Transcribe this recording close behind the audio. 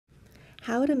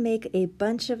How to make a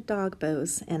bunch of dog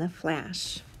bows in a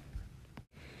flash.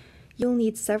 You'll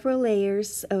need several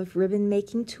layers of ribbon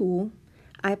making tulle.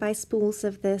 I buy spools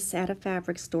of this at a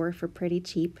fabric store for pretty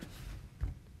cheap.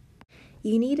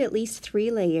 You need at least 3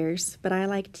 layers, but I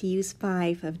like to use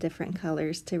 5 of different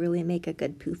colors to really make a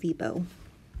good poofy bow.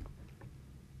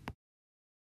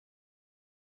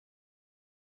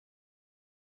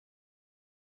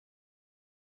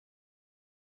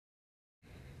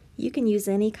 You can use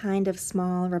any kind of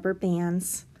small rubber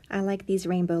bands. I like these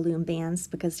rainbow loom bands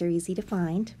because they're easy to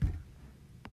find.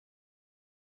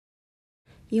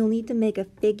 You'll need to make a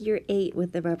figure 8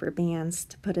 with the rubber bands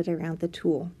to put it around the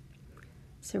tulle.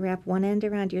 So wrap one end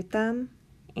around your thumb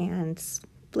and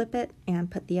flip it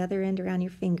and put the other end around your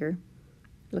finger.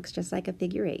 Looks just like a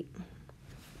figure 8.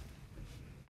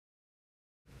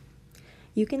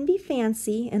 You can be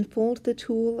fancy and fold the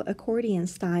tulle accordion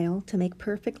style to make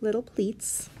perfect little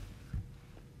pleats.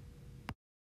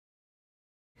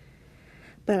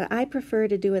 But I prefer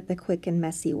to do it the quick and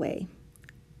messy way,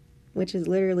 which is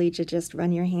literally to just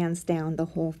run your hands down the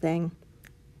whole thing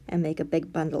and make a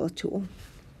big bundle of tulle.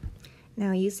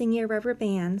 Now, using your rubber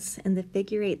bands and the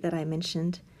figure 8 that I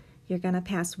mentioned, you're going to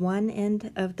pass one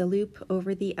end of the loop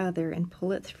over the other and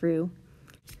pull it through.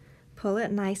 Pull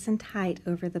it nice and tight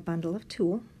over the bundle of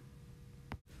tulle.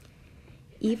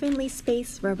 Evenly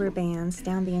space rubber bands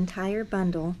down the entire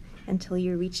bundle until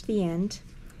you reach the end.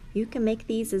 You can make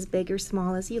these as big or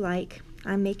small as you like.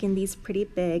 I'm making these pretty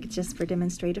big just for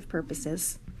demonstrative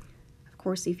purposes. Of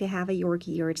course, if you have a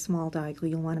Yorkie or a small dog,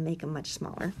 you'll want to make them much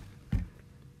smaller.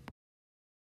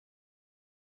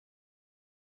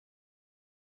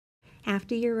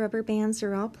 After your rubber bands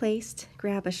are all placed,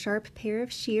 grab a sharp pair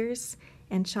of shears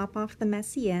and chop off the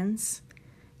messy ends.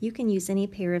 You can use any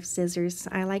pair of scissors.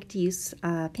 I like to use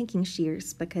pinking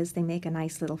shears because they make a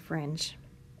nice little fringe.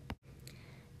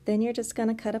 Then you're just going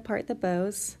to cut apart the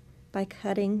bows by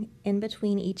cutting in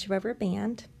between each rubber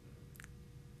band.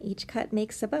 Each cut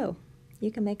makes a bow.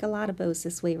 You can make a lot of bows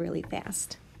this way really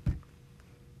fast.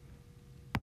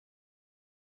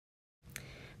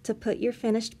 To put your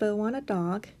finished bow on a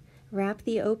dog, wrap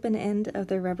the open end of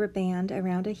the rubber band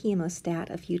around a hemostat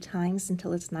a few times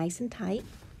until it's nice and tight.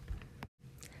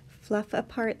 Fluff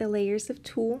apart the layers of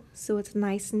tulle so it's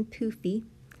nice and poofy,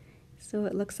 so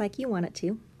it looks like you want it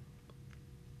to.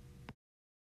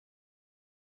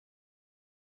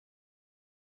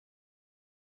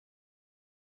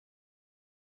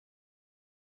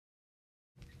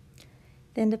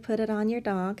 Then to put it on your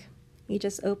dog, you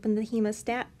just open the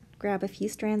hemostat, grab a few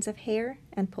strands of hair,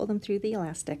 and pull them through the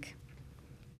elastic.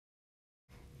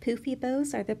 Poofy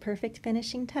bows are the perfect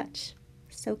finishing touch.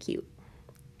 So cute.